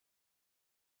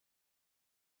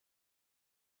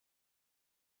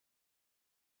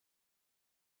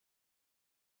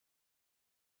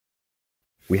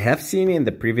We have seen in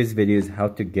the previous videos how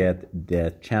to get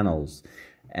the channels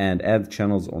and add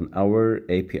channels on our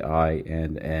API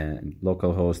and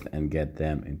localhost and get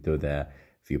them into the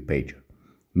view page.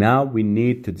 Now we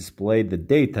need to display the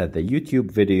data, the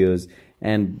YouTube videos,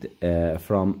 and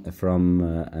from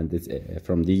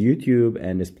the YouTube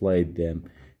and display them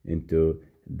into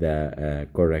the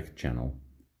correct channel.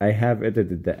 I have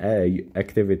edited the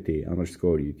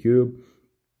activity_YouTube.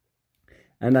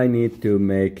 And I need to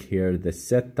make here the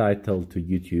set title to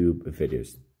YouTube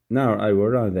videos. Now I will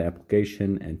run the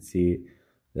application and see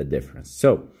the difference.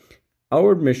 So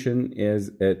our mission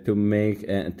is to make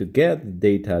to get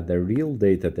the data, the real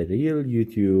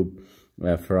YouTube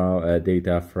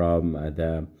data from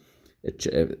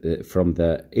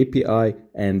the API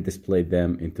and display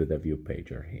them into the view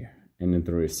pager here and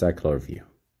into recycler view.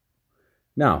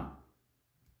 Now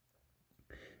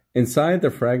inside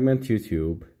the fragment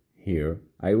YouTube here,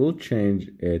 I will change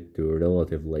it to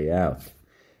relative layout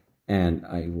and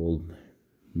I will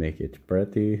make it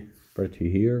pretty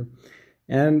here,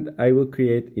 and I will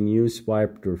create a new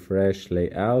swipe to refresh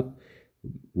layout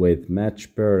with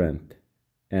match parent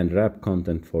and wrap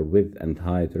content for width and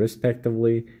height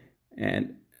respectively,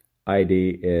 and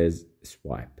ID is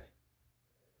swipe.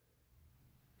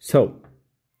 So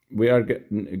we are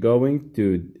going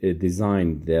to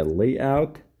design the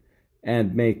layout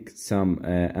and make some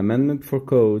amendment for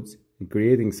codes,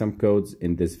 creating some codes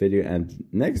in this video, and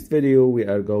next video we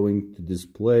are going to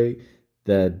display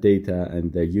the data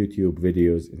and the YouTube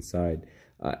videos inside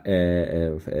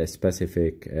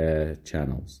specific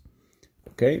channels.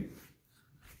 Okay,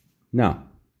 now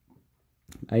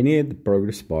I need the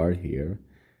progress bar here,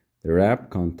 the wrap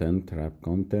content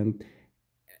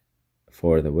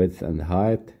for the width and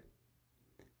height,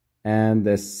 and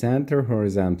the center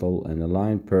horizontal and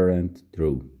align parent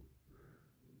true.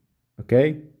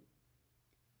 Okay,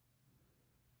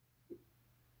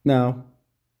 now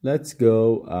let's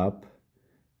go up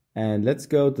and let's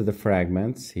go to the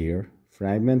fragments here,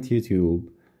 fragment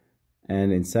YouTube,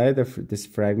 and inside of this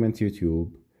fragment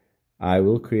YouTube I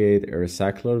will create a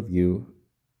recycler view.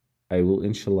 I will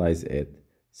initialize it,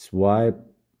 swipe,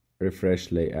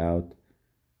 refresh layout.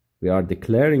 We are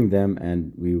declaring them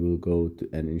and we will go to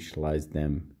and initialize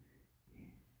them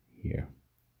here.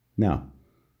 Now,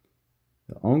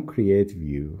 the on create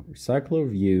view, recycler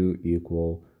view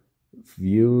equal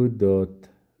view dot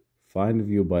find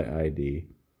view by ID.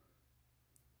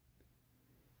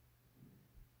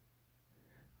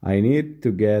 I need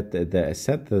to get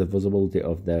set the visibility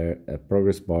of the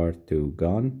progress bar to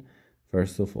gone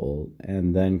first of all,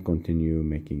 and then continue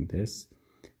making this.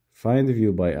 Find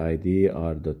view by ID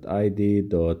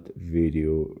r.id.video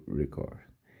record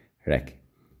rec.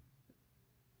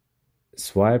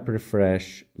 Swipe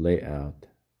refresh layout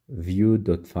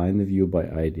view.find view by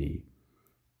ID,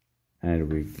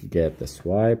 and we get the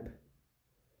swipe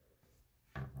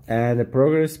and the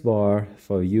progress bar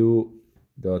for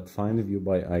view.find view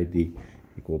by ID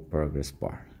equal progress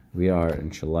bar. We are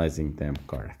initializing them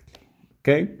correctly.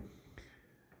 Okay,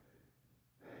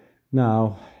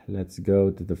 now let's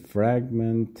go to the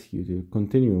fragment. You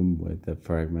continue with the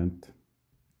fragment.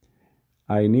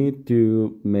 I need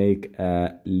to make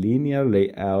a linear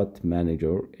layout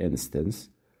manager instance.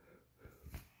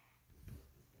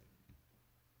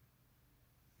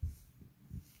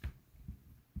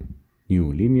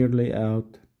 New linear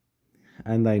layout,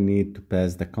 and I need to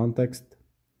pass the context.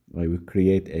 I will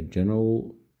create a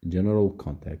general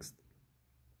context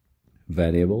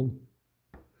variable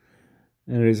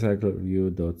and recycler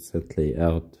view.set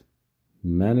layout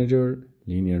manager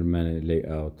linear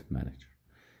layout manager.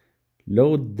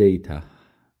 Load data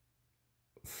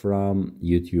from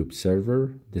YouTube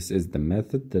server. This is the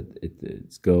method that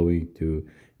it's going to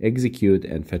execute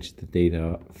and fetch the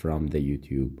data from the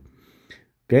YouTube.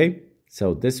 Okay,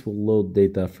 so this will load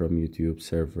data from YouTube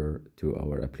server to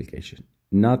our application,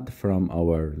 not from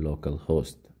our local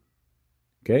host.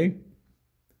 Okay,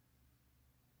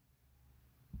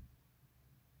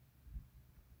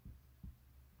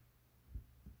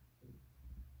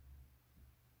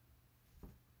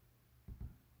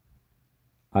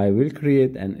 I will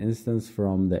create an instance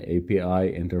from the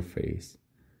API interface.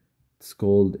 It's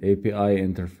called API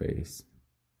interface,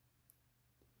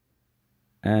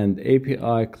 and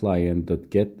API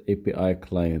client.get API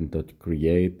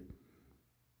client.create,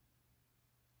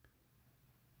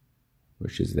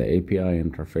 which is the API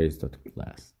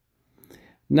interface.class.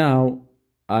 Now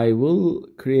I will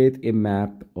create a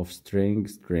map of string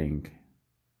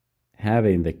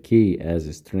having the key as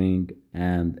a string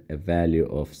and a value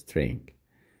of string,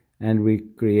 and we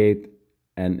create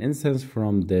an instance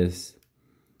from this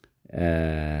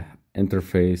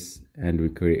interface and we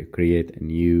create a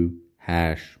new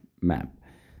hash map.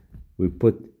 We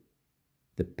put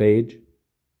the page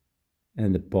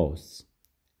and the posts,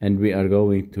 and we are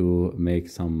going to make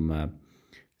some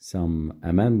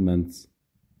amendments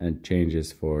and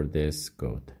changes for this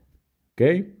code.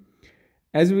 Okay,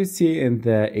 as we see in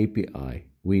the API,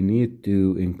 we need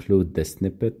to include the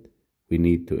snippet, we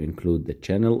need to include the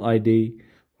channel ID,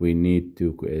 we need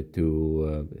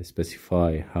to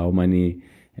specify how many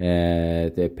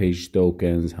the page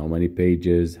tokens, how many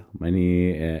pages, how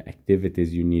many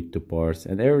activities you need to parse,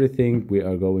 and everything we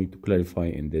are going to clarify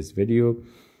in this video.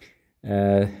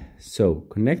 So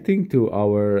connecting to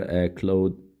our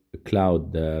cloud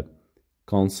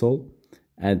console,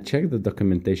 and check the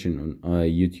documentation on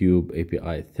YouTube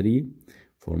API 3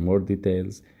 for more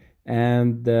details,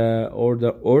 and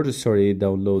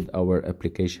download our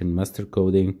application master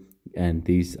coding, and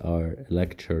these are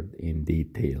lectured in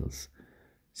details.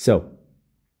 So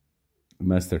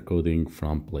master coding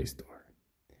from Play Store.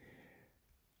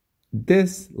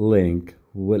 This link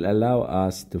will allow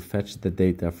us to fetch the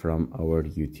data from our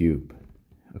YouTube.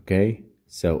 Okay,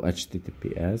 so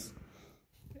HTTPS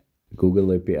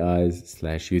Google APIs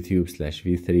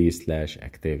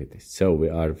 /YouTube/v3/activities. So we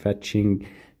are fetching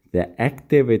the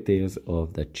activities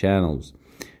of the channels.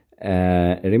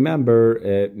 Remember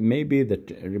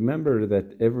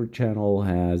that every channel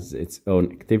has its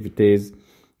own activities,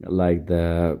 like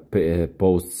the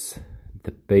posts,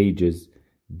 the pages,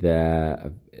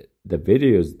 the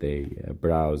videos they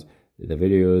browse, the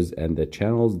videos and the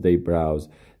channels they browse,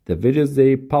 the videos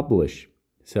they publish.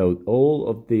 So all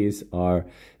of these are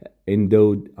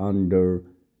endowed under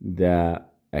the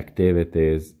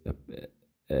activities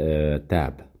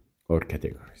tab or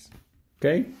categories.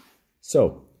 Okay,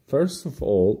 so first of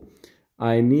all,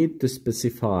 I need to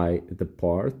specify the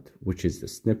part, which is the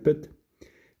snippet,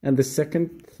 and the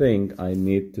second thing I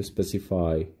need to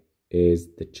specify is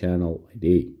the channel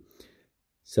ID.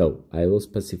 So I will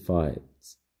specify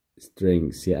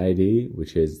string CID,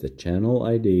 which is the channel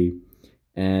ID,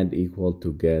 and equal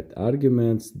to get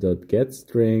arguments dot get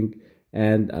string,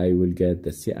 and I will get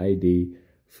the CID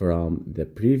from the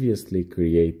previously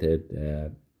created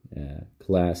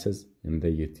classes in the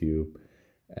YouTube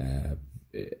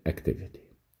activity.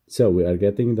 So we are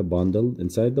getting the bundle.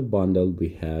 Inside the bundle we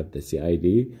have the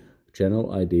CID,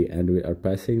 channel ID, and we are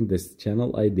passing this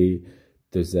channel ID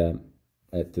to the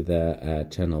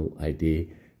channel ID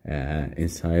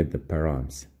inside the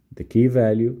params. The key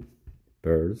value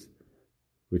pairs,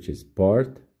 which is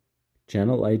part,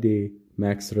 channel ID,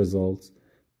 max results,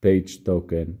 page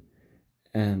token,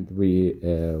 and we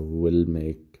will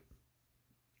make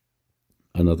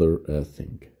another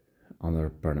thing, another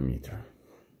parameter.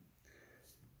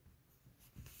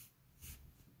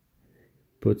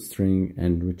 Put string,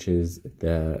 and which is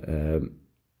the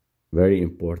very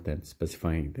important,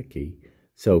 specifying the key.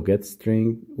 So get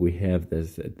string, we have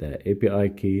the API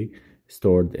key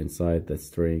stored inside the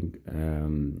string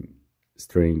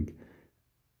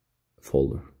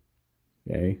folder.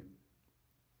 Okay,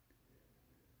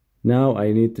 now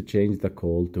I need to change the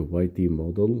call to YT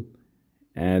model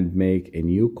and make a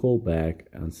new callback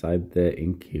inside the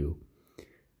enqueue.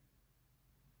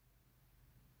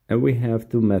 And we have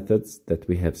two methods that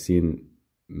we have seen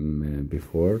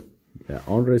before, the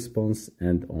on response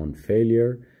and on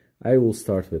failure. I will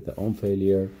start with the on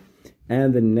failure,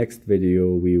 and the next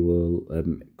video we will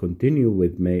continue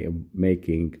with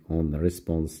making on the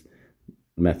response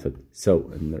method.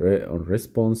 So on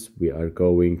response, we are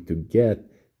going to get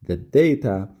the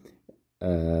data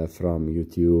from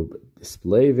YouTube,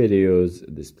 display videos,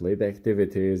 display the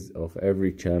activities of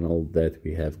every channel that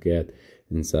we have get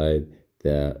inside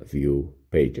the view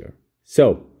pager.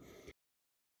 So